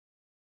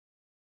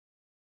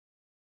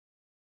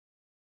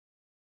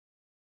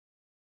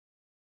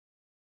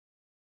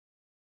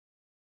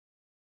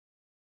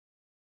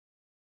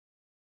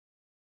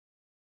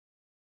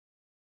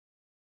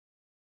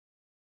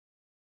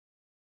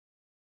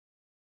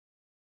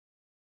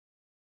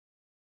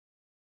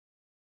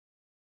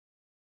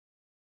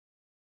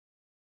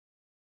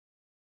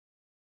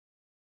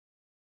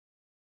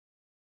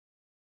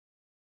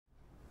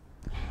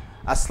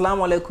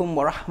Assalamu alaikum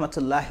wa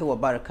rahmatullahi wa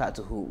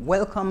barakatuhu.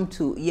 Welcome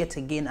to yet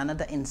again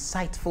another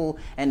insightful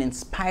and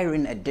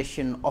inspiring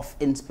edition of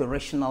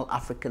Inspirational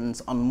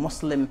Africans on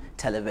Muslim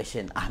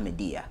Television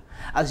Ahmadiyya.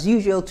 As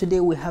usual, today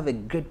we have a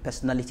great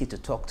personality to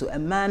talk to, a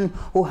man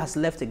who has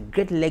left a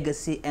great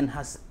legacy and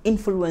has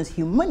influenced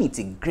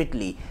humanity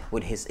greatly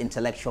with his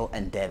intellectual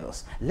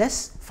endeavors.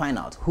 Let's find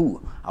out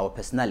who our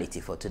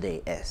personality for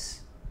today is.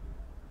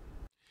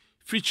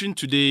 Featuring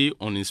today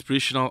on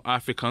Inspirational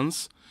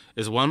Africans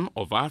is one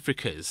of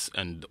Africa's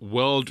and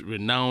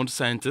world-renowned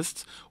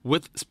scientists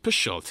with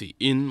specialty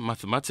in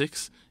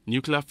mathematics,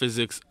 nuclear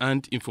physics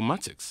and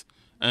informatics,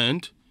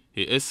 and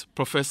he is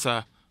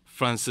Professor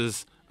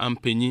Francis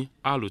Ampenyi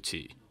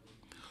Allotey.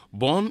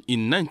 Born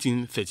in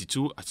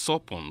 1932 at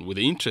Sorbonne with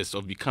the interest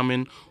of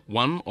becoming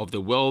one of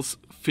the world's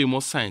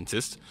famous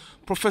scientists,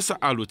 Professor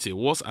Allotey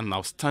was an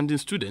outstanding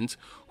student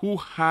who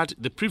had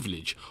the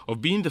privilege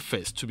of being the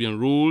first to be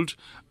enrolled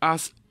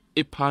as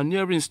a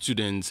pioneering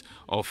student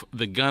of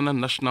the Ghana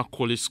National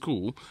College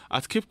School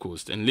at Cape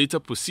Coast and later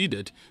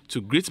proceeded to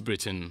Great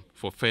Britain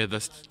for further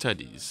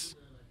studies.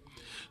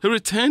 He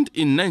returned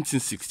in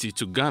 1960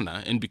 to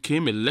Ghana and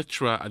became a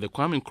lecturer at the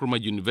Kwame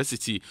Nkrumah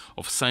University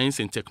of Science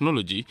and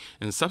Technology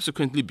and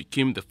subsequently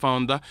became the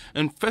founder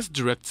and first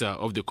director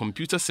of the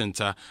Computer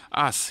Center,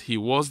 as he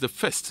was the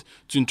first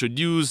to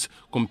introduce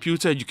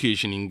computer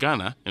education in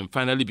Ghana and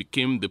finally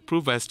became the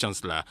Pro-Vice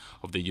Chancellor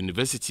of the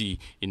university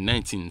in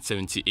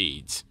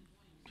 1978.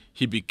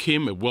 He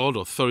became a world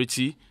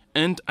authority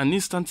and an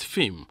instant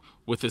fame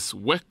with his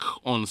work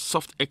on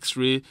soft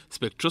X-ray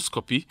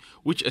spectroscopy,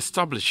 which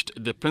established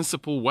the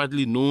principle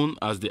widely known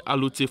as the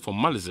Allotey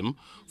formalism,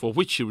 for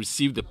which he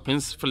received the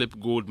Prince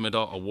Philip Gold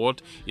Medal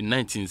Award in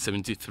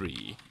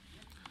 1973.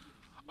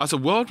 As a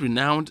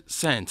world-renowned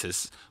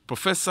scientist,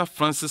 Professor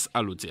Francis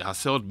Allotey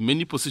has held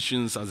many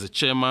positions as the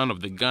chairman of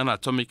the Ghana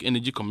Atomic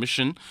Energy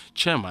Commission,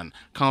 chairman,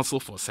 Council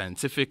for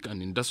Scientific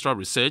and Industrial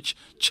Research,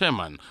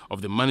 chairman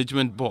of the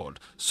Management Board,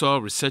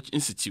 Soil Research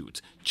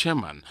Institute,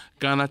 chairman,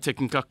 Ghana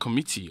Technical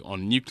Committee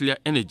on Nuclear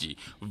Energy,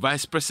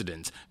 vice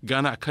president,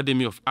 Ghana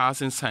Academy of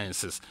Arts and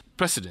Sciences,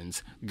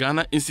 president,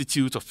 Ghana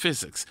Institute of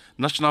Physics,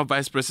 national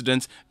vice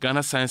president,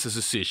 Ghana Science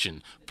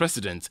Association,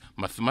 president,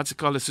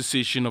 Mathematical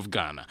Association of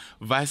Ghana,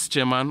 vice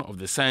chairman of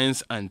the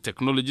Science and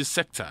Technology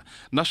sector,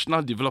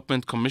 National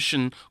Development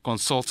Commission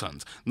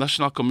consultant,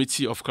 National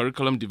Committee of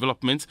Curriculum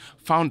Development,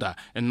 founder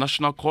and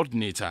national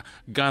coordinator,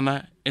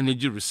 Ghana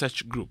Energy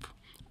Research Group,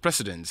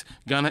 president,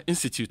 Ghana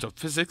Institute of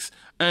Physics,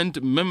 and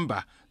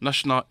member,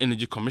 National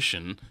Energy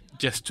Commission,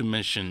 just to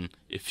mention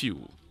a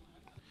few.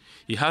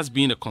 He has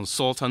been a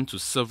consultant to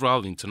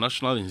several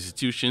international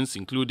institutions,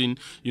 including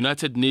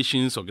United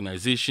Nations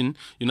Organization,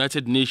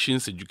 United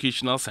Nations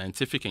Educational,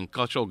 Scientific and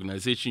Cultural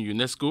Organization,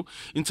 UNESCO,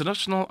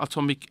 International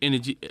Atomic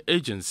Energy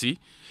Agency,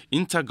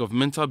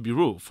 Intergovernmental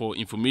Bureau for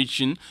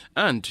Information,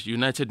 and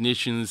United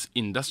Nations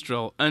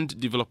Industrial and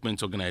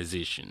Development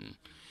Organization.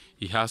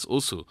 He has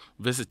also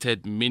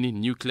visited many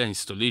nuclear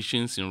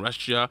installations in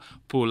Russia,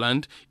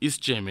 Poland, East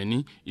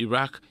Germany,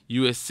 Iraq,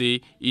 USA,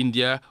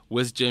 India,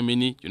 West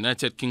Germany,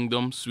 United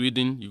Kingdom,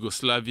 Sweden,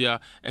 Yugoslavia,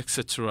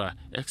 etc.,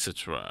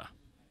 etc.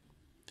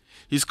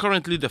 He is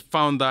currently the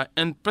founder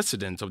and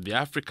president of the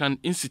African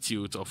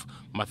Institute of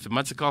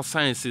Mathematical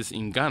Sciences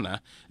in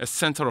Ghana, a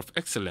center of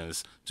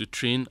excellence to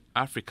train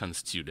African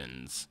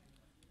students.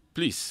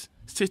 Please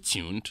stay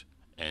tuned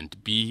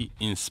and be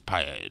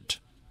inspired.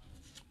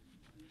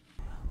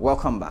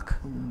 Welcome back.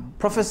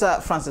 Professor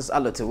Francis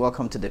Allotey,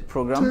 welcome to the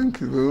program. Thank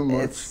you very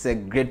much. It's a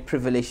great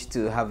privilege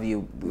to have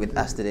you with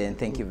us today, and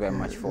thank you very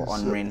much for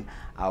honoring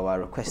our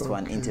request for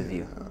an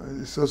interview.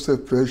 It's also a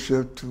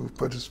pleasure to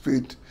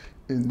participate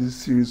in this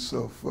series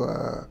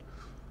of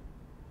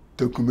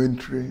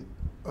documentary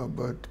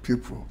about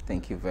people.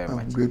 Thank you very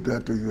much. I'm great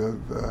that you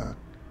have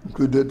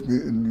included me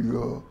in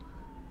your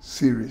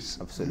series.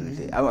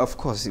 Absolutely. Of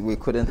course, we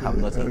couldn't have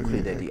not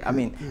included you. I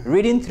mean,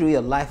 reading through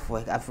your life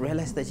work, I've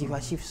realized that you've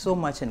achieved so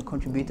much and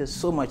contributed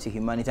so much to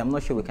humanity. I'm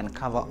not sure we can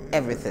cover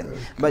everything.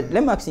 But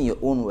let me ask in your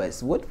own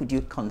words, what would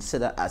you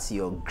consider as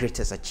your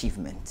greatest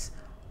achievement?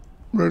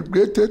 My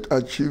greatest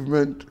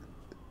achievement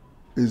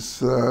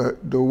is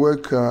the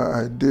work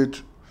I did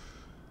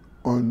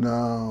on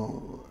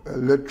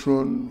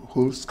electron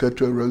hole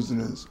scatter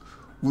resonance,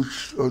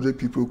 which other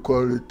people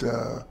call it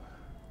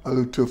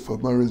Allotey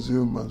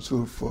formalism and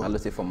so forth.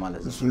 Allotey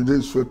formalism. So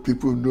this is what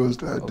people knows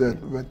like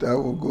that, but I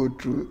will go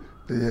through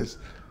the years.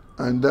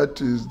 And that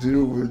is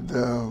dealing with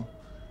a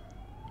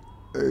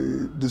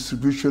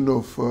distribution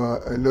of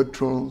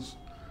electrons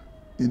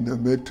in the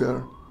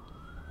matter,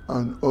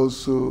 and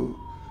also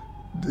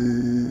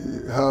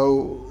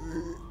how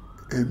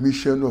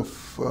emission of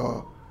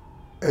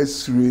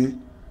X-ray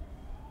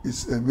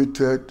is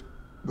emitted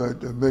by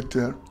the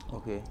matter,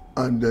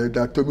 and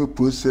the atomic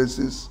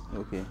processes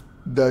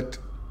that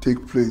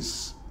take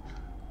place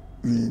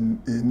in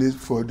it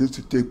for this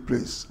to take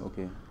place.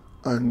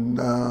 And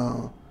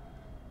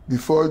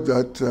before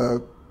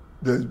that,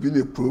 there's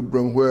been a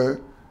program where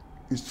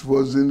it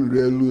wasn't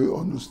really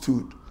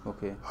understood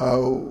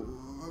how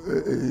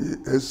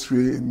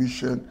X-ray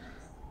emission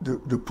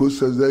the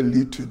process that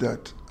lead to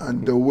that.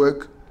 And the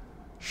work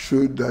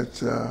showed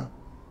that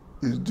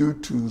it's due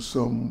to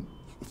some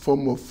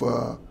form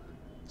of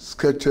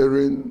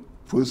scattering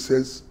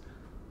process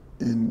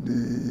in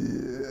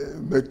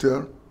the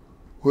metal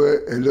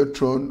where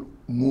electron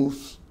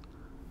moves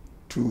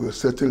to a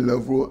certain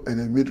level and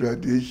emit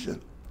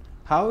radiation.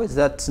 How is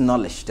that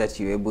knowledge that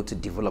you're able to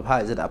develop, how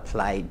is it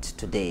applied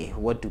today?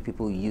 What do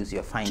people use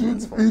your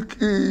findings for?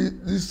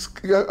 This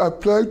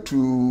applied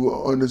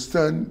to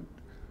understand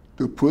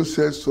the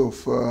process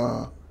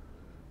of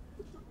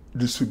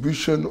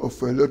distribution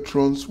of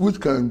electrons, which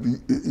can be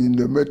in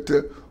the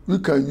metal. We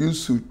can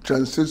use to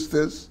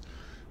transistors,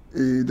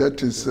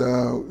 that is,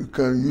 we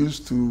can use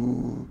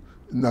to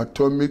an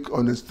atomic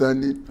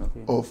understanding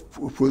of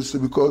process,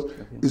 because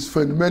it's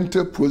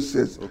fundamental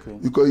process,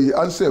 because you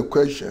answer a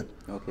question,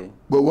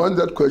 but once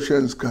that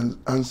question is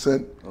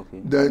answered,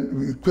 then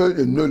we create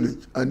a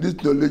knowledge, and this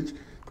knowledge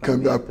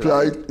can be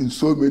applied in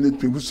so many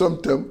things,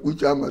 sometimes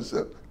which I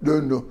myself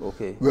don't know.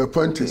 The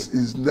point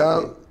is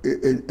now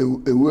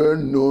a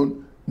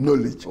well-known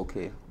knowledge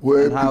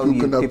where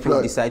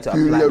people decide to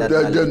apply that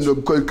knowledge.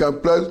 Because you can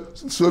apply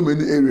so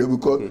many areas,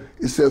 because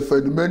it's a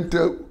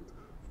fundamental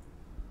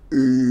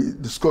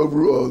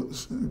discovery or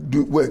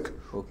work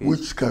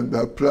which can be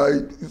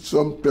applied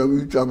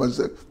sometimes, which I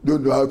myself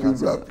don't know how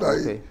people apply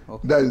it.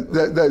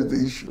 That is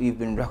the issue. You've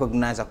been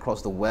recognized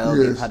across the world.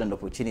 You've had an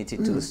opportunity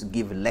to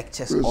give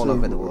lectures all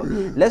over the world.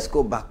 Let's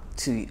go back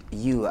to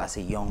you as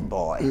a young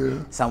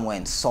boy, somewhere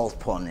in Salt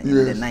Pond in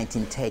the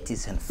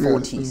 1930s and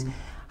 40s.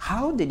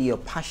 How did your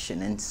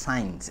passion in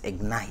science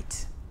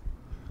ignite?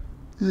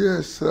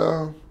 Yes,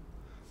 I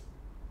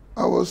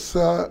was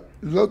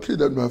lucky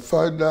that my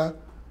father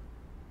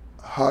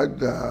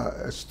had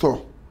a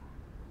store,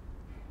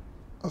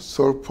 a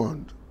Salt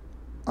Pond,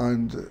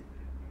 and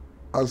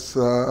as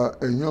a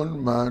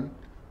young man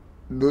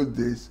in those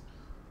days,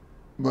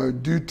 my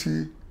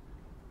duty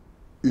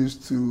is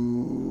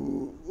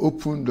to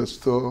open the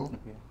store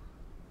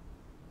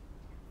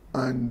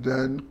and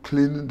then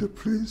clean the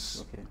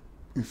place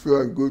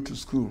before I go to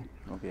school.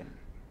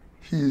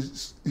 He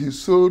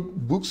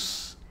sold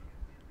books,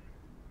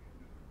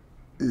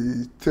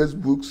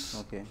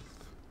 textbooks,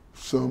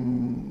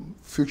 some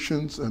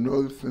fictions and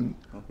other things,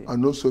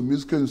 and also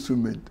musical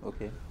instrument.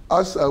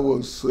 As I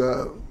was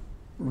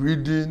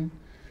reading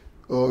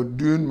or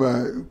doing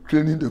my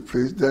cleaning the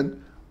place,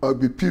 then I'll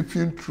be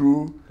peeping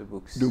through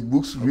the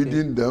books,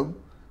 reading them,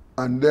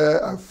 and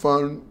there I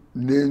found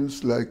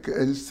names like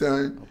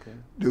Einstein,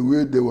 the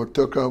way they were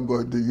talking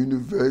about the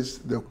universe,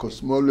 the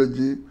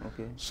cosmology,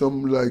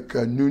 some like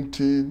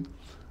Newton,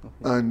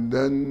 and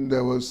then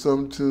there was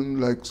something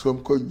like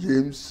some called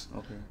James,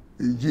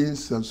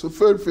 genes, and so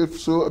forth.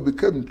 So I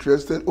became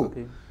interested.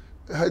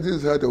 How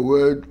does the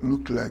world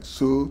look like?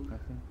 So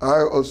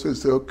I also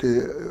said,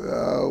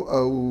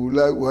 I would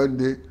like one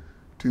day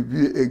to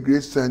be a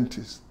great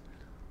scientist.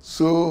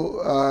 So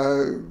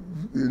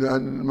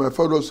and my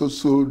father also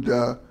sold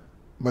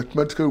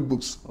mathematical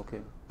books.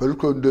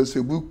 But there's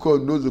a book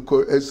called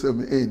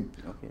SMN,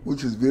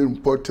 which is very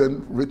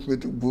important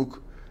arithmetic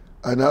book,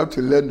 and I have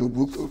to learn the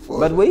book.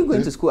 But were you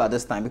going to school at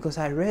this time? Because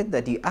I read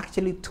that you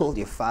actually told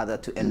your father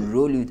to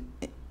enroll you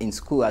in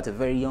school at a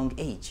very young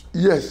age.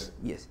 Yes.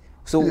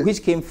 So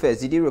which came first?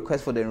 Did you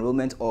request for the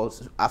enrollment, or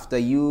after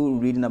you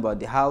reading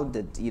about how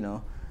did,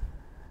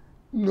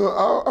 No,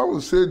 I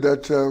would say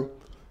that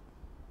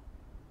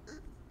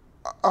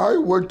I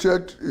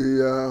wanted,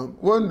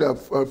 when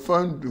I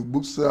found the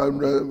books, I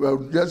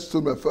just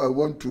told my father I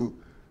want to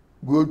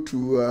go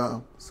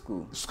to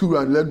school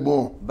and learn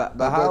more. But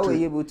how were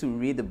you able to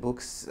read the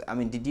books? I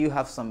mean, did you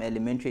have some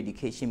elementary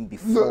education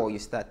before you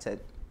started?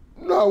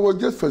 No, I was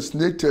just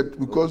fascinated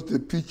because the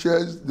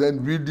pictures,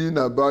 then reading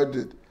about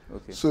it.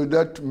 So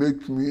that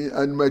made me,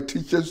 and my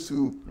teachers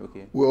too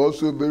were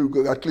also very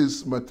good, at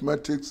least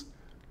mathematics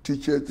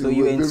teachers. So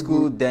you were in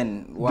school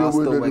then, while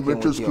still working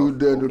with school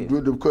then,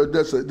 because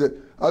that's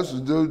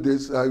as those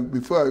days,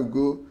 before I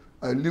go,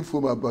 I leave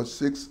home about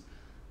 6,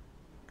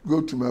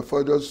 go to my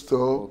father's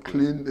store,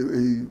 clean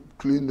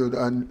it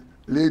and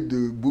lay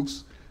the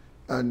books,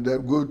 and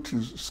then go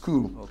to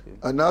school.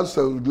 And as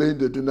I was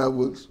laying it, and I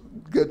was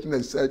getting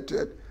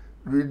excited,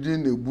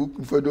 reading a book.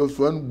 In fact, there was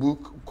one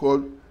book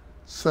called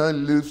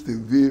Sun Leaves the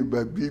Veil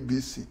by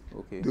BBC.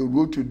 They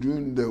wrote it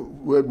during the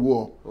World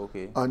War.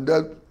 And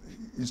that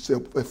is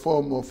a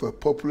form of a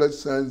popular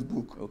science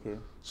book.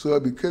 So I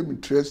became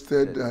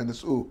interested, and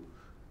so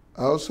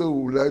I also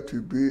would like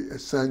to be a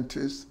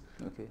scientist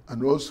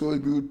and also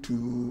able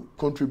to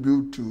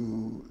contribute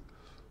to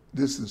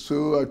this. And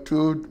so I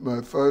told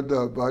my father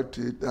about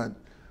it, and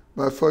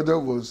my father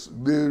was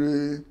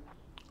very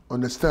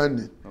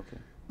understanding.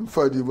 In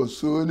fact, it was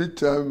so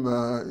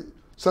anytime,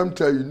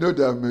 sometimes that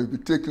I may be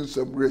taking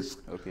some risk,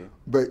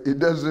 but it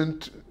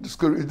didn't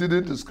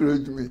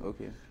discourage me.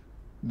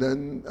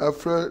 Then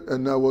after,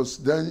 and I was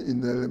then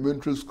in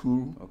elementary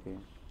school,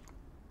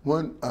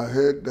 when I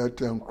heard that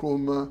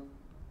Nkrumah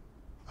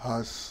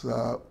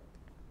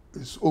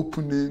is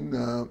opening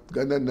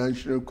Ghana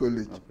National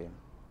College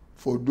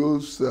for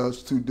those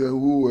students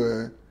who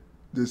were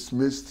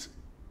dismissed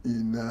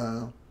in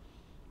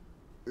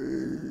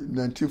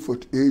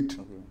 1948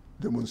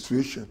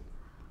 demonstration.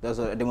 There was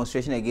a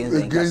demonstration against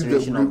the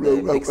incarceration of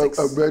the Big Six.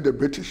 By the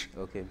British.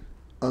 Okay.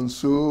 And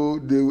so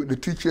the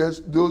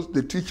teachers,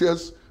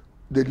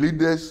 the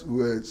leaders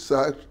were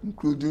sacked,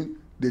 including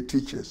the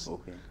teachers.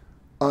 Okay.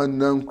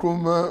 And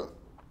Nkrumah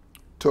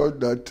thought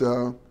that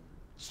to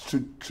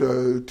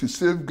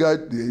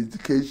safeguard the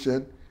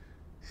education,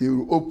 he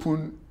will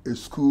open a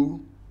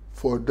school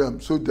for them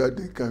so that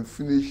they can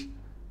finish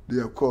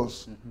their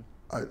course.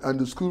 And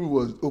the school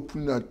was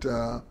opened at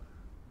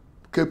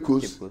Cape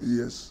Coast,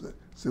 yes,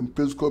 some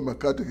place called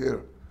McCarthy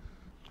Hill.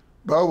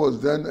 But I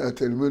was then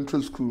at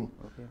elementary school.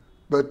 Okay.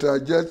 But I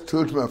just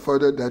told my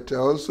father that I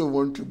also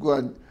want to go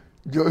and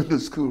join the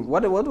school.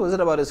 What was it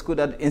about the school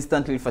that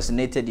instantly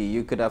fascinated you?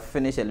 You could have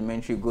finished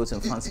elementary, go to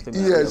fancy.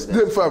 Yes,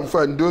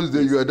 from those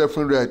days you are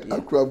definitely right. Yeah. I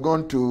could have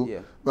gone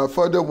to, my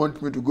father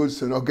wanted me to go to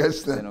St.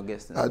 Augustine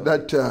at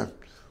that time.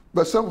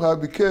 But somehow I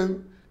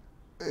became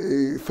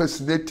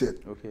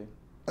fascinated. Okay.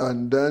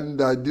 And then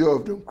the idea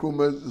of the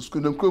Nkrumah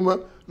school,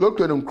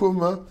 Dr.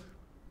 Nkrumah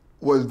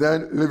was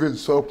then living in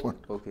Sorpon.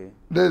 Okay.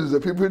 There's the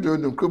people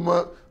doing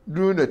Nkrumah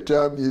during the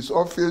time his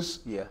office.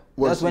 Yeah.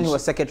 That's when he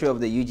was secretary of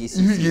the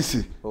UGC.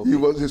 UGC.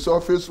 Okay. His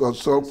office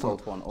was Sorpon.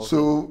 Okay.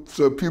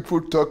 So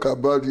people talk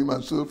about him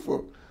and so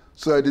forth.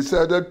 So I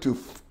decided to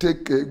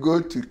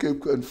go to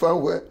Cape and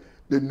find where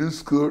the new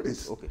school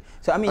is. Okay.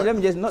 So I mean, let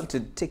me just not to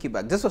take you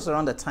back. This was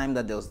around the time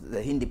that there was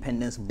the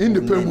independence movement.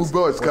 Independence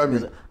movement was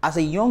coming. As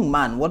a young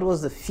man, what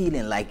was the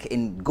feeling like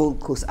in Gold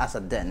Coast as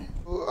at then?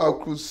 I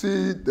could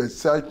see the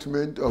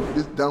excitement of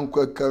this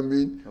Dankwa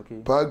coming,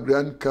 Park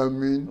Grand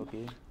coming.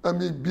 I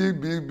mean,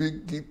 big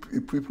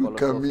people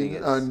coming,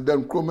 and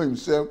then Nkrumah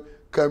himself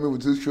coming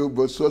with his show.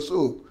 But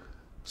so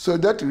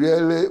that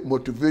really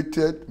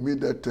motivated me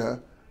that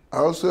I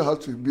also have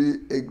to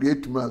be a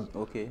great man,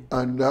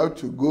 and how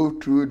to go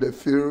through the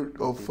field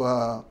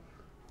of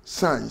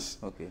science.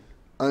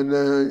 And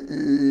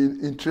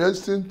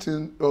interesting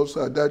thing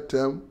also at that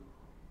time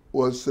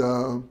was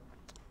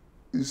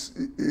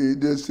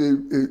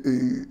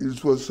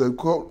it was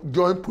called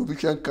Joint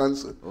Provincial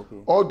Council.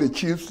 All the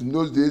chiefs in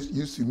those days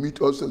used to meet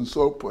also in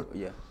Sorpon.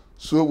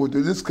 So with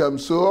this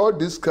all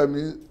this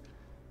coming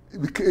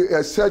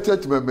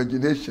excited my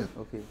imagination.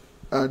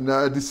 And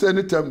at the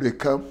same time they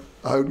come,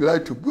 I would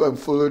like to go and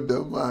follow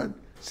them and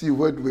see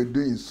what we're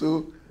doing.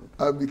 So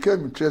I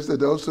became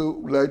interested. I also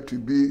would like to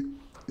be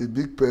a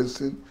big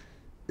person,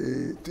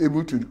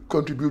 able to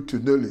contribute to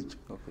knowledge.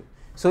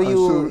 So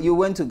you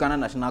went to Ghana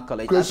National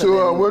College.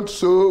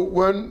 So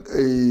when,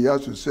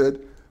 as you said,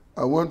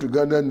 I went to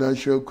Ghana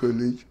National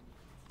College,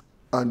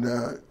 and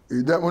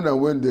that when I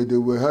went there, they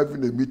were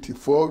having a meeting.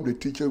 4 of the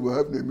teachers were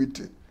having a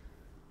meeting.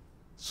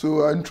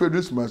 So I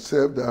introduced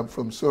myself that I'm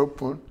from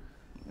Sorpon.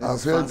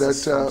 I've heard that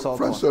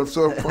Sorpon.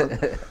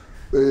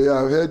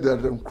 I've heard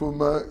that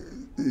Nkrumah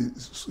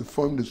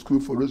formed the school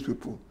for those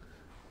people,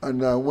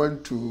 and I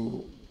went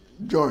to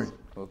join.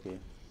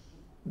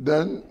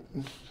 Then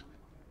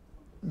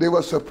they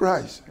were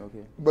surprised,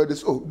 but the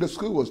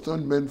school was not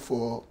meant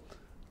for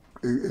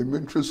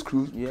elementary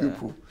school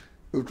people.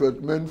 It was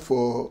meant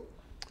for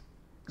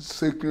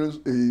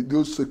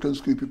those secondary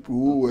school people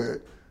who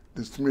were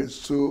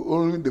dismissed. So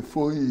only the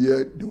following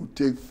year they would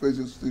take first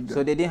year students.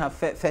 So they didn't have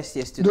first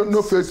year students?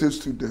 No first year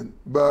student,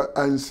 but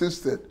I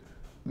insisted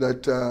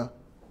that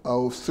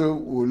I still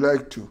would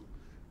like to.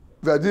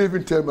 But I didn't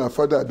even tell my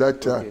father at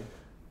that time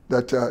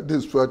that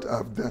this is what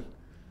I've done.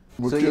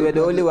 So you were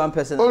the only one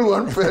person? Only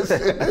one person.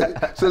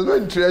 So it's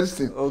very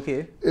interesting.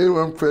 Only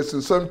one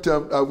person.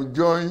 Sometimes I would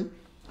join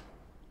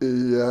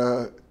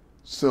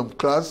some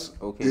class.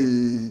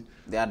 The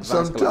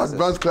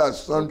advanced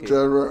class. I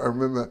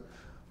remember.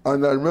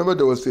 And I remember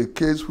there was a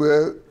case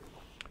where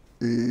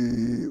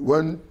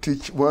one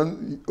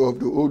of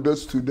the older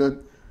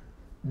students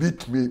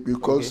beat me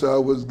because I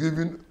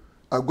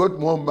got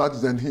more marks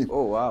than him.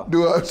 Oh, wow.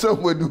 There was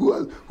somebody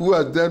who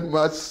has done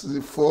maths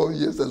 4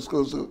 years at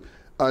school.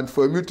 And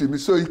for me to me,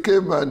 so he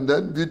came and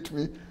then beat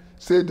me,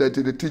 said that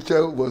the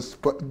teacher was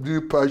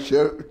doing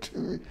partial to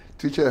me.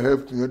 Teacher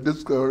helped me.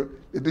 The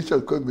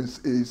teacher called me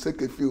a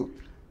secretary.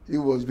 He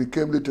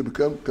became later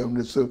become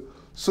communist.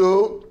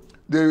 So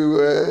they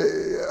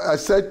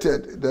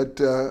accepted that.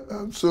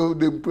 So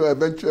they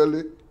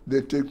eventually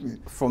they take me.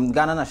 From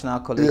Ghana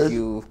National College,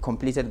 you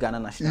completed Ghana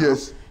National.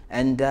 Yes.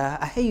 And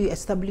I hear you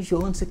established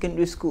your own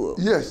secondary school.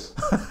 Yes.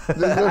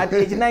 At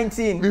age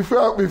 19.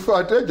 Before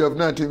at the age of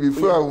 19,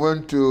 before I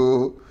went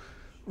to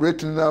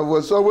Britain, I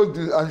was always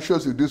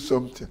anxious to do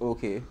something.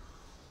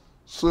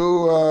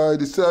 So I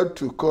decided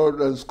to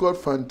call and Scott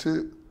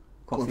Fante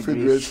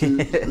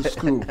Confederacy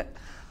School.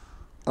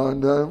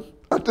 And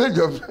at the age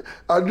of,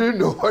 I didn't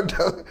know what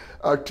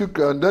I took,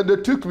 and then they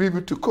took me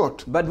to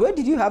court. But where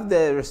did you have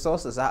the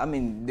resources? I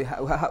mean,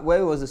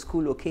 where was the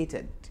school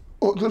located?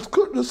 Oh, the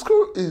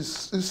school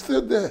is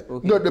still there.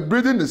 No, the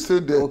building is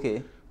still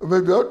there.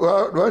 Maybe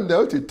one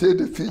day to take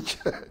the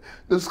picture.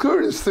 The school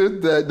is still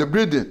there. The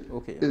building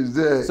is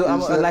there. So,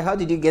 like, how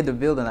did you get the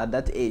building at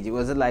that age?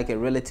 Was it like a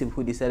relative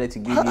who decided to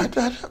give you?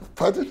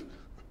 Pardon?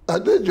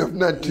 At the age of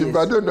 19, yes. But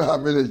I don't know how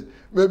many.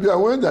 Maybe I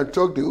went and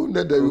talked to the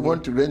owner that we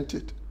want to rent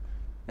it.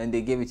 And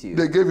they gave it to you?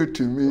 They gave it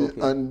to me,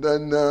 and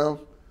then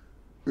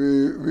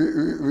we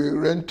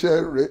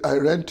rented. I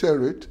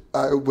rented it.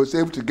 I was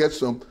able to get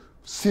some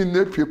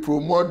senior people,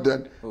 more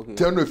than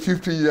 10 or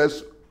 15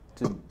 years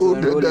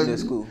older than the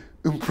school.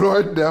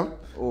 Employed them.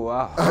 Oh,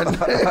 wow. So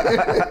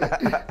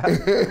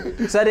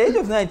at the age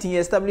of 19, you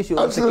established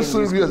your own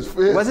secondary school.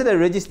 Yes. Was it a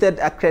registered,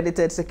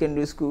 accredited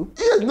secondary school?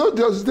 Yes, not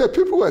just there.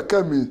 People were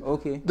coming.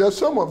 Okay. There are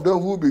some of them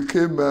who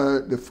became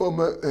the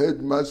former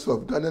headmaster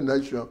of Ghana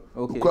National,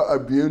 called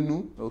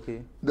Abienu.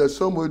 Okay. There's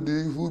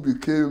somebody who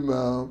became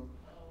a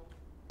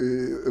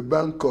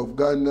Bank of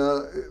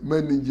Ghana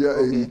manager,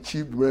 a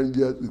chief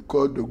manager,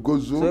 called the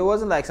Gozo. So it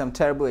wasn't like some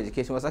terrible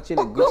education. It was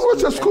actually a good school. No, it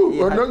was a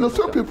school.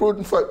 Some people,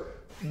 in fact,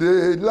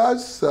 the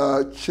last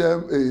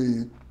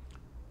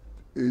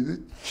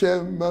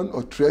chairman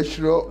or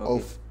treasurer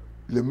of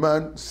Le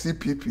Mans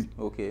CPP.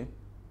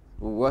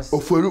 Was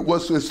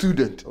a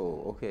student.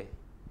 Oh, okay.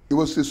 He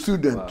was a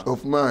student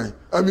of mine.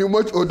 I mean,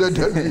 much older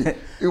than me.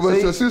 It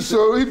was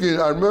so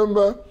even I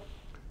remember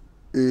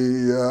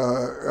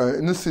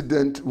an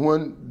incident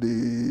when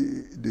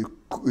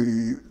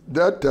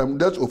that time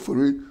that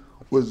Ofori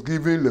was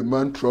giving Le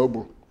Mans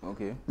trouble.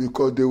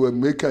 Because they were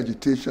making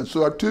agitation.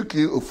 So I took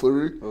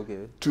Ofori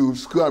to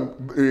school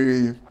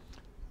and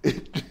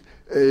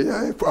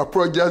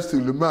apologized to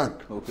Le Mans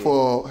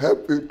for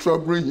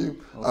troubling him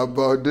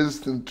about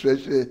this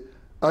treasure.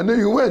 And then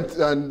he went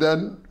and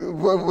then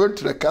went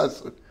to the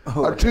castle.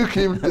 I took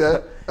him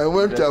there and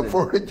went to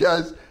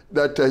apologize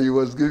that he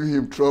was giving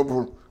him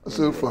trouble and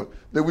so forth.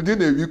 Then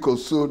within a week or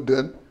so,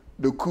 then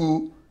the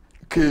coup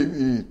came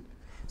in.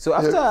 So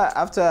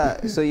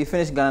after so you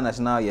finished Ghana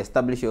National, you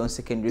established your own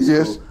secondary school.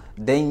 Yes.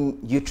 Then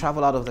you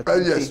travel out of the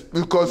country. Yes,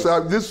 because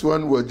this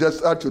one was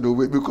just out of the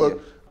way. Because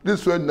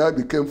this one now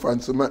became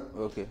Fansima.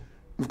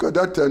 Because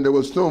that time there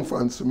was no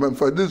Fansima.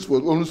 For this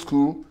was only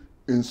school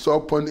in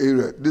South Point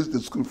area. This is the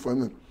school for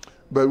me.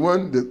 But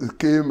when they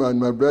came and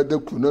my brother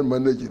could not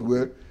manage it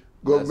well,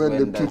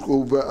 government took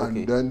over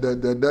and then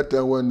that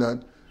time went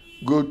and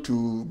go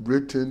to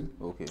Britain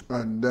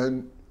and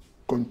then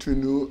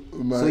continue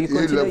my so you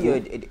continue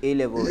your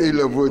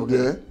A-level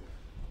there,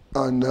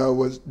 and I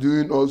was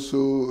doing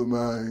also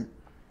my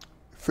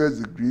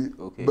first degree.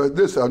 But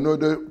this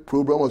another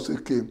program also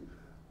came.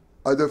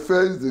 At the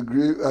first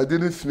degree, I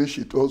didn't finish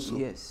it also.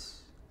 Yes.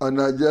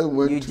 And I just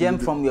went. You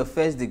jumped from your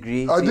first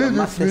degree. I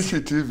didn't finish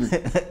it even.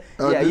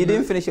 You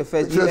didn't finish your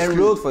first. You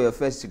enrolled for your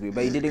first degree,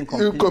 but you didn't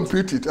complete. You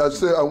complete it. I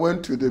said I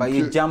went to the. But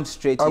you jumped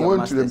straight to your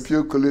masters. I went to the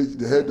Imperial College,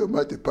 the head of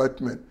my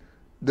department,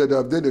 that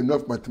I've done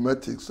enough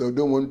mathematics, so I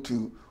don't want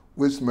to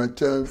waste my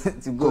time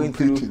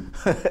completing.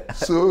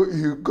 So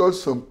he got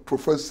some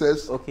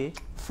professors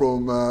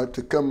from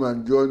to come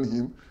and join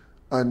him,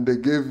 and they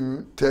gave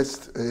him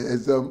test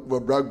exam for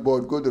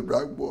Blackboard, go to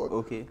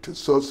Blackboard to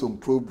solve some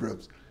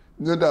problems.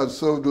 You know that I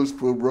solved those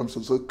problems,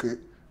 was okay.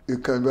 You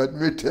can be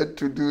admitted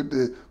to do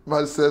the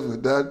master's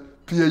with that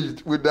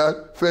PhD, with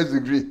that first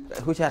degree.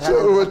 Which had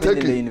happened in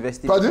the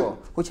university before.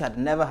 Which had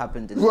never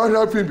happened in the university.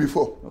 What happened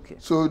before.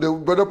 So the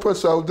better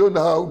person, I don't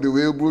know how they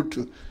were able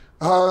to.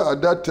 How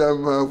at that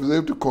time I was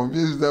able to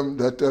convince them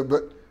that,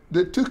 but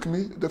they took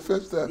me the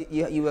first time.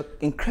 You were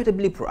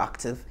incredibly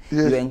proactive.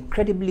 You were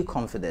incredibly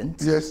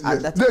confident. Yes,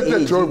 at that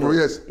age,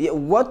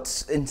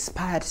 what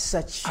inspired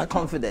such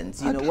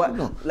confidence? You know what?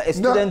 Like a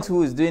student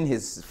who is doing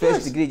his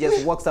first degree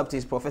just walks up to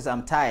his professor.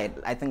 I'm tired.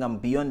 I think I'm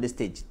beyond the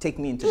stage. Take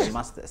me into the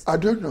masters. I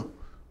don't know.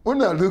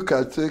 When I look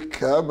at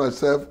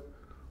myself,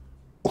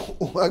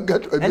 I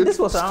got. And this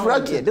was around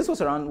what year? This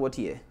was around what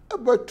year?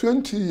 About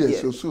 20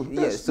 years or so.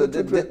 Yes. So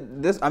this was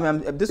in the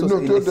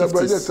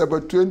 50s. Yes,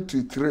 about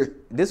 23.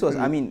 This was,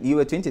 I mean, you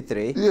were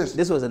 23. Yes.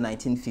 This was the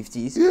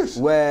 1950s. Yes.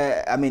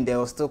 Where, I mean, there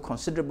was still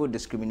considerable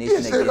discrimination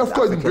against Africans. Of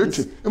course, Africans.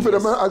 in Britain. In fact, a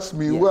man asked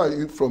me, where are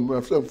you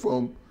from?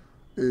 From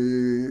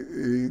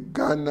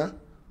Ghana.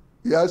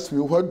 He asked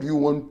me, what do you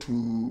want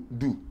to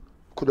do?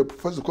 Because the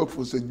professor called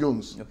Professor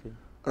Jones.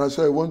 And I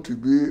said, I want to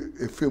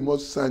be a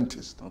famous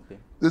scientist.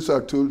 This I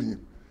told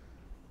him.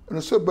 And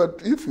I said,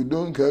 but if you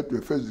don't get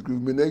your first degree,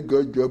 you may not get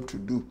a job to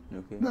do.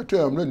 Not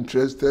I'm not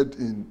interested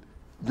in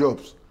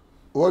jobs.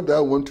 What I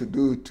want to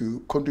do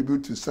to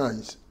contribute to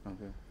science.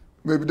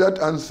 Maybe that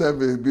answer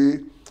may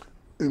be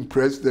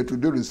impressed that we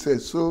do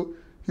research. So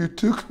he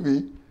took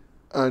me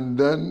and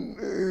then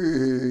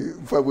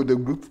with the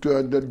group to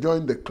and then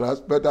joined the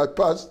class. But I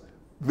passed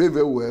very,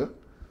 very well.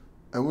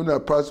 And when I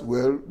passed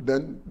well,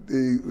 then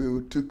they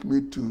took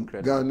me to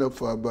Ghana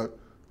for about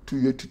 2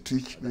 years to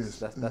teach.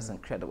 That's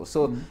incredible.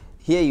 So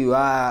here you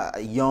are,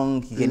 a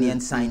young Ghanaian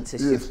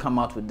scientist. You've come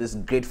out with this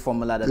great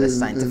formula that the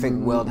scientific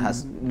world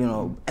has,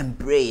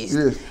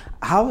 embraced.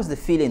 How was the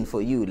feeling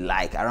for you,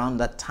 like around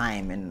that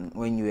time, and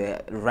when you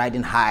were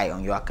riding high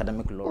on your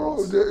academic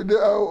laurels?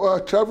 I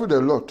traveled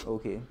a lot.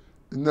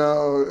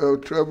 Now I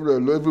travel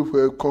all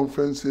everywhere,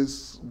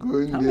 conferences,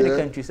 going How there. many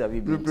countries have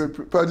you been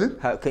to? Pardon?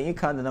 Can you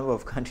count the number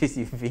of countries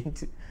you've been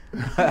to?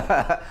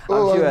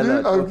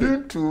 I've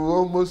been to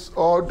almost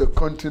all the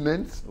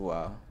continents.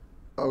 Wow.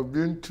 I've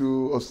been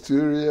to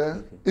Australia.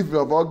 Okay. If you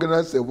have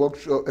organized a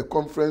workshop, a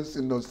conference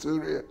in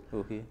Australia,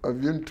 Okay. I've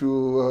been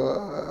to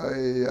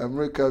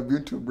America. I've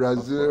been to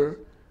Brazil.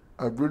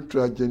 I've been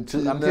to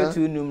Argentina. I'm sure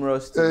too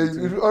numerous.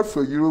 All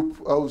for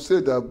Europe, I would say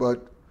that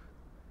about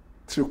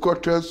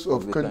 3/4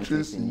 of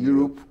countries in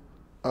Europe,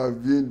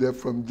 I've been there,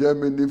 from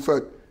Germany. In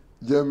fact,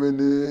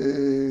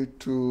 Germany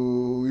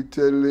to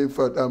Italy. In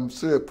fact, I'm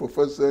still a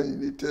professor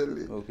in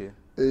Italy. Okay.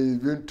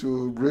 I've been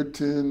to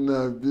Britain.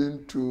 I've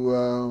been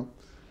to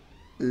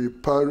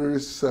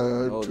Paris,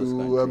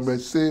 to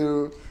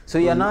Marseille. So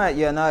you're now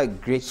a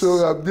great.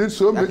 So I've been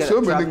so many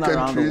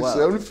countries.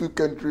 Every few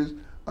countries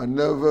I've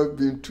never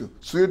been to.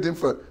 Sweden, in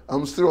fact,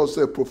 I'm still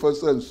also a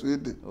professor in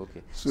Sweden.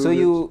 Okay. So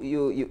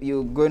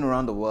you're going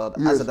around the world.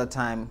 Yes. As at that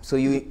time. So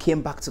you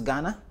came back to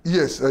Ghana?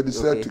 Yes, I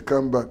decided to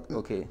come back.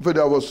 Okay. But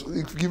I was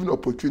given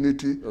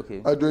opportunity.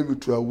 Okay. I don't even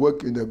to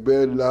work in the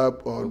Bell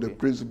Lab or the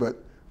Prince, but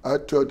I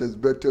thought it's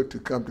better to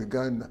come to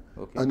Ghana.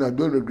 Okay. And I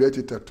don't regret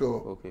it at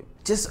all. Okay.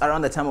 Just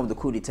around the time of the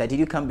coup d'etat, did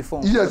you come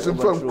before? Yes, from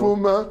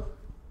Nkrumah.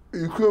 The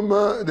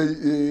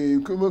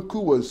Nkrumah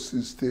coup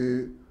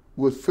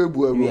was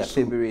February. Yeah,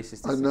 February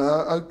 66. And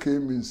I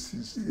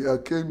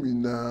came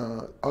in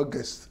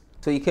August.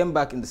 So you came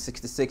back in the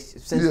 66.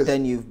 Since yes.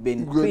 then, you've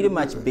been pretty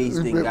much based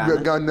in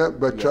Ghana. Ghana,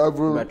 by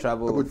travel. By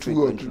travel about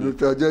 2 or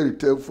 3. I just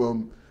returned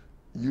from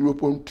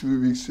Europe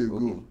 2 weeks ago.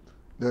 Okay.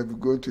 I'll be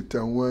going to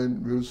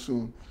Taiwan real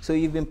soon. So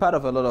you've been part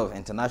of a lot of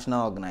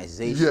international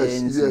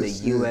organizations in the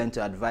UN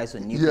to advise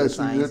on nuclear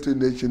science. In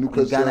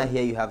Ghana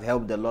here, you have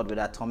helped a lot with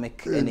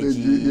atomic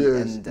energy.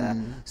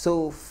 And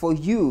so for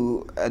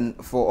you and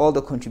for all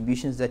the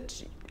contributions that,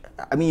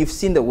 I mean, you've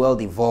seen the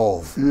world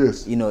evolve.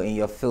 Yes. You know, in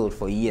your field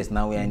for years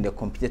now. We are in the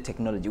computer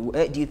technology.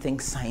 Where do you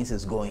think science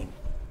is going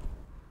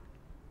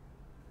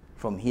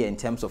from here in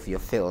terms of your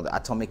field,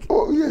 atomic?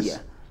 Oh yes.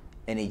 Yeah.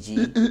 Energy.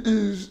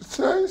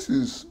 Science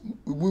is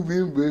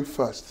moving very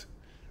fast.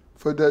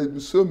 For there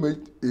is so much.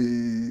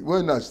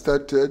 When I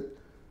started,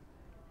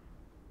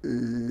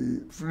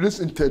 this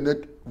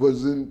internet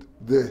wasn't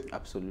there.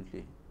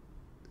 Absolutely.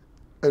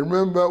 I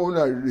remember when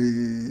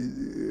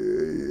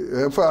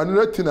in fact,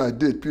 another thing I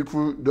did,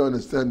 people don't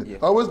understand it. Yeah.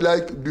 I always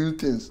like doing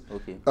things.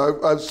 Okay.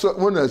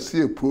 When I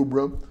see a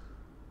problem,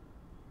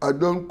 I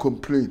don't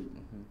complain.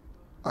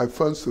 I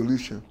find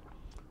solution.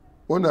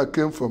 When I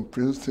came from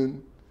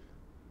Princeton,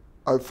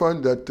 I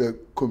found that there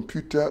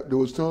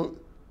was no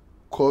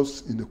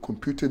course in the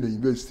computer in the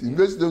university.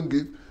 University don't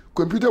give.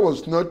 Computer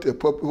was not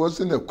it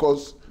wasn't a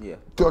course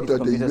taught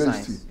at the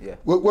university. Yeah.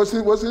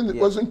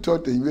 Wasn't taught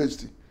at the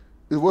university.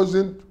 It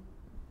wasn't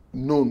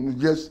known.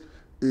 Just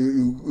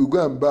you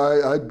go and buy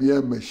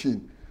IBM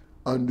machine,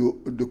 and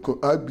the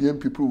IBM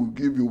people will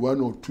give you 1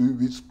 or 2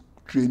 weeks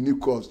training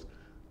course,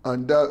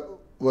 and that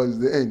was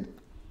the end.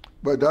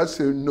 But I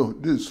said no,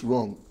 this is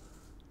wrong.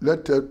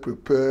 Let us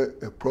prepare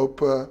a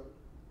proper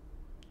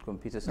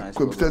computer science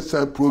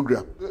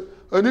program.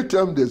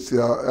 Anytime they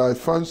say I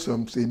found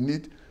something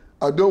need,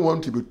 I don't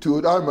want to be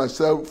told. I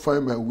myself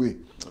find my way.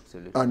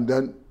 Absolutely. And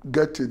then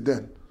get it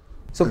done.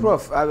 So,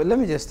 Prof, let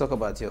me just talk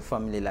about your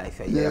family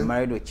life. You're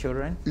married with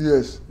children?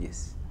 Yes.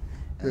 Yes.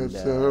 And,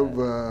 yes, I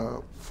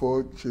have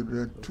 4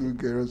 children, 2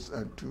 girls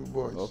and 2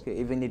 boys. Okay,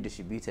 evenly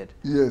distributed.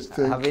 Yes, thank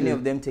you. Have any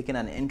of them taken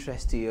an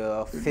interest to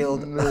your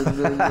field? No.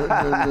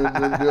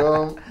 They're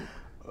all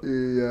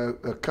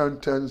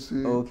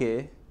accountancy.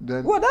 Okay.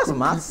 Then well, that's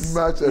maths.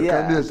 Maths,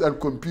 and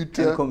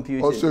computer.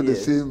 Also the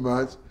same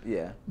maths.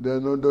 Yeah. Then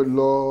another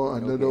law,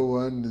 another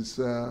one is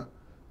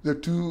the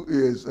 2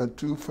 years and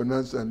 2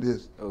 finance and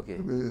this.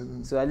 Okay.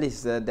 So at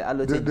least the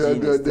Allotey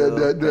gene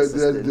is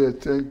still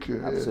thank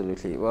you.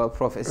 Absolutely. Well,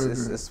 Prof,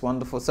 it's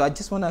wonderful. So I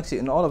just want to ask you,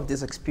 in all of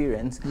this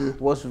experience,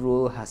 what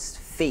role has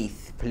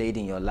faith played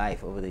in your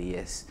life over the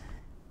years?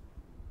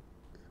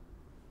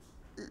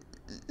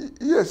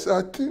 Yes,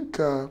 I think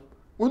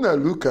when I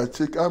look at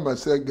it, I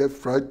myself get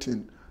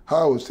frightened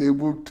how I was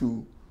able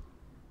to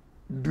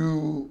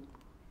do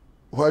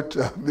what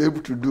I'm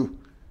able to do.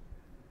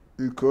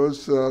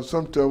 Because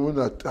sometimes when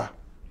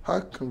how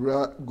can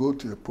I go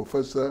to a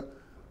professor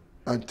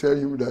and tell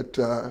him that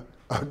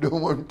I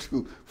don't want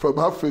to, from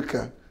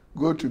Africa,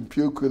 go to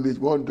Imperial College,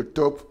 one of the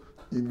top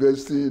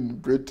university in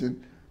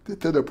Britain, they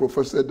tell the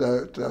professor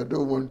that I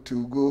don't want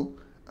to go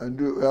and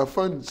do. I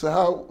found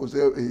how was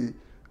that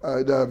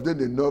I've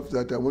done enough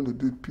that I want to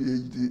do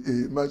PhD,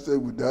 a master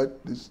with that.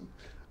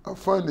 I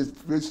find it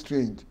very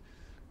strange.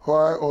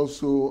 Why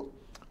also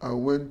I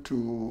went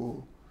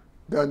to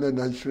Ghana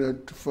National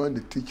to find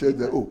a teacher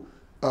that,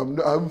 I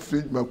haven't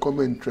finished my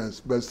common entrance,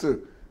 but still,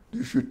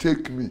 you should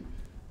take me.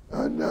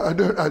 And I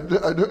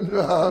don't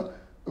know how,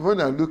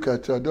 when I look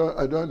at it, I don't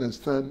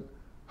understand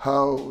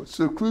how,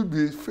 so it could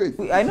be faith.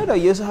 I know that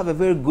you also have a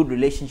very good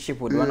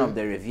relationship with one of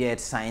the revered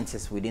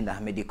scientists within the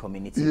Ahmadi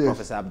community,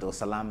 Professor Abdul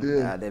Salam,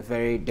 the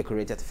very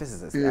decorated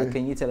physicist.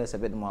 Can you tell us a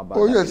bit more about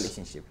that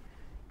relationship?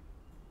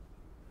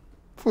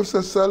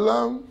 Professor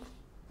Salam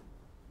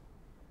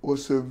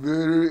was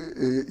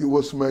he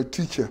was my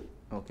teacher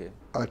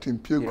at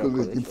Imperial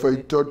College. In fact,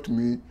 he taught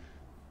me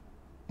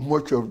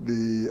much of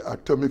the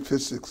atomic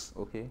physics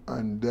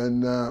and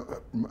then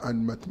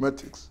and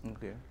mathematics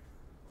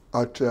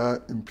at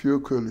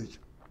Imperial College.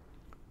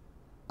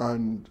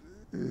 And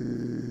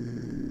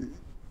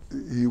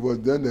he was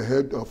then the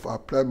head of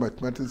applied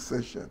mathematics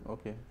section.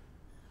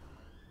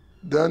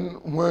 Then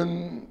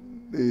when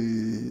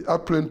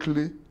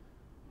apparently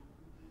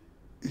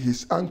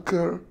his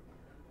uncle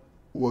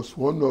was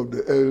one of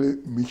the early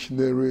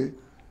missionary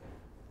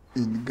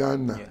in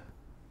Ghana.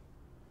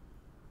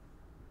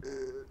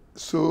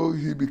 So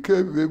he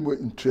became very much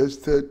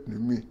interested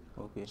in me.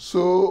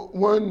 So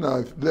when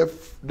I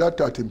left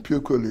that at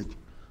Imperial College,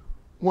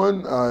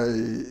 when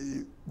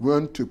I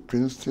went to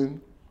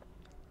Princeton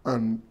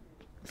and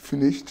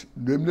finished,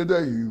 the minute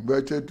he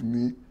invited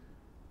me,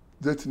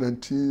 that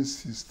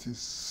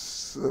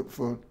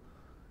 1967,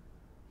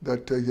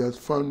 that he has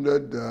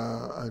founded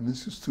an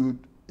institute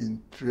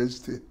in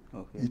Trieste,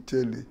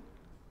 Italy,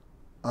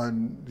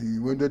 and he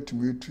wanted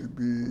me to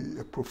be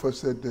a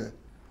professor there.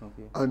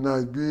 And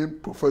I've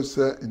been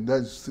professor in that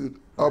institute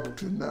up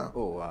to now.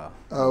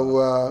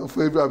 I'm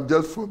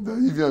just from the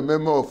even a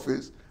member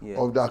office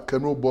of the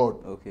Academic Board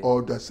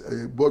or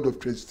the Board of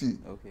Trustees.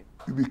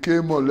 He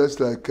became more or less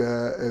like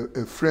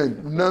a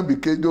friend. Now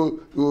became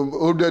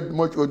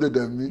much older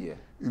than me.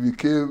 He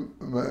became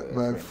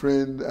my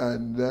friend,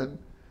 and then.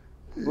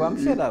 Well,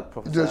 I'm sure that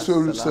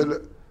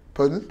Professor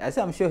Pardon? I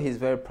said I'm sure he's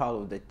very proud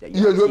of that.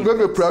 Yes, we're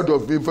very proud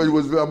of him. In fact, he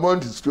was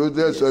among his close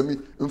there. So I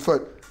mean, in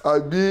fact,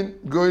 I've been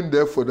going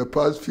there for the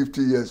past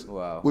 50 years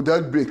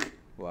without break.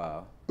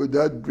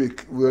 Without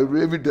break. Well,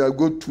 every day I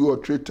go 2 or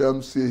 3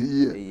 times a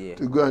year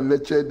to go and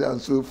lecture there and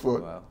so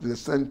forth. The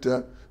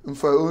center. In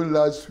fact, only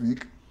last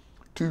week,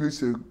 2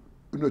 weeks ago,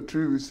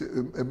 3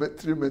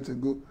 months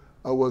ago,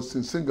 I was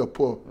in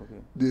Singapore.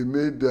 They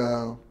made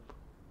a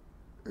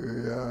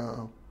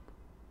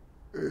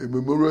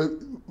memorial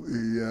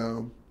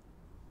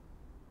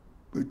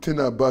thing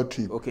about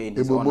him,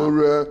 a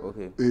memorial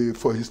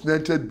for his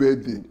 90th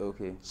birthday.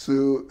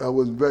 So I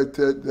was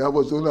invited, I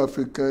was only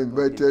African,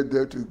 invited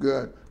there to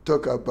go and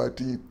talk about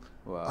him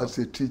as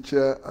a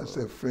teacher, as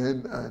a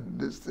friend, and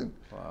this thing.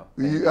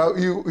 He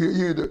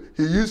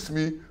used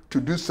me to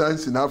do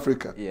science in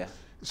Africa.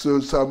 So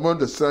among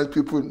the science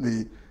people,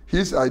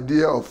 his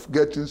idea of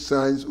getting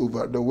science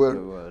over the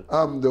world,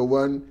 I'm the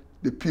one,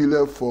 the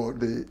pillar for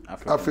the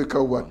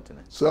African one.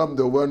 Continent. So I'm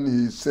the one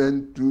he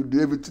sent to do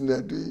everything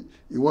that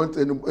he wants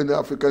any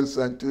African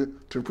scientist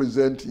to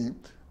represent him.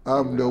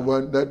 I'm the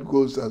one that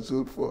goes and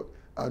so forth.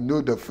 I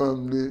know the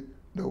family,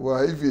 the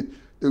wife.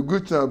 A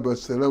good thing about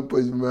Salam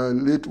is my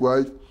late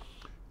wife.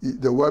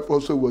 The wife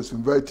also was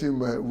inviting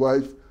my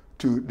wife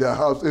to their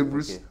house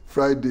every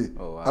Friday.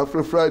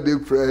 After Friday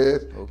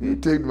prayers, he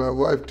take my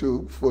wife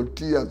for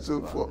tea and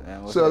so forth.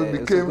 So I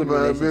became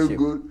my very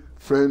good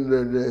friend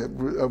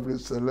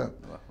of Salam.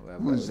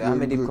 The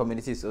Ahmadi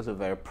community is also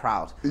very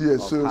proud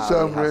of so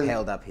how he has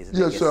held up his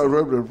legacy.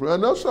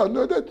 And also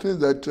another thing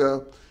that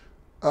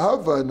I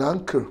have an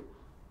uncle,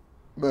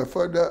 my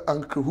father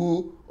uncle,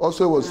 who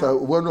also was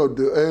one of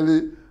the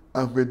early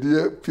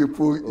Ahmadiyya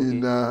people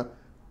in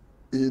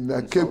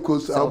Cape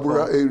Coast,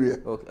 Abura area.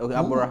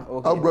 Abura,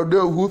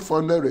 who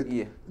founded it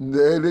in the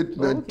early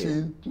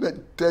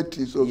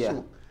 1930s or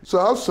so. So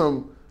I have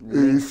some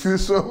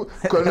some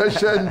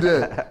connection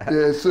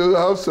there. So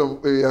I have some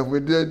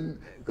Ahmadiyya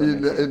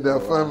in their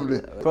family.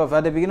 Prof,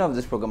 at the beginning of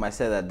this program, I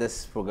said that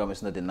this program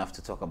is not enough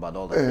to talk about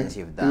all the things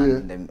you've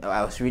done.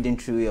 I was reading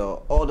through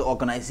all the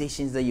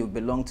organizations that you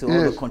belong to,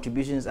 all the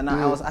contributions, and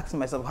I was asking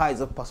myself, how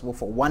is it possible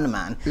for one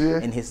man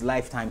in his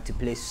lifetime to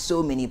play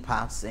so many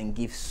parts and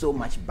give so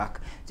much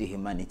back to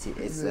humanity?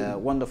 It's a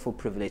wonderful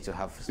privilege to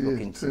have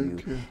spoken to you.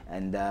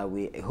 And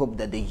we hope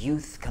that the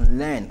youth can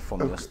learn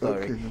from your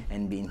story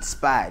and be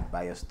inspired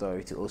by your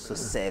story to also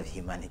serve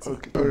humanity.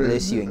 God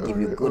bless you and give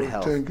you good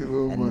health.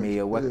 And may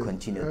your work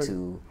continue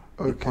to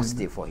be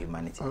positive for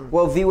humanity.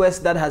 Well, viewers,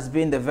 that has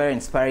been the very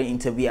inspiring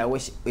interview. I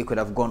wish we could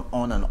have gone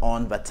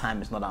on, but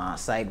time is not on our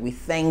side. We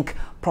thank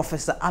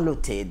Professor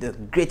Allotey, the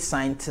great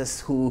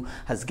scientist who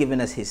has given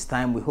us his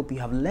time. We hope you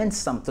have learned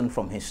something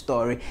from his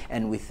story,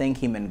 and we thank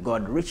him and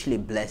God richly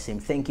bless him.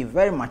 Thank you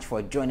very much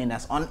for joining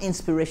us on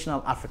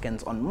Inspirational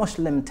Africans on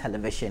Muslim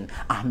television,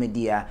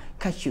 Ahmadiyya.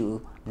 Catch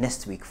you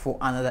next week for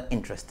another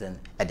interesting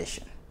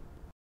edition.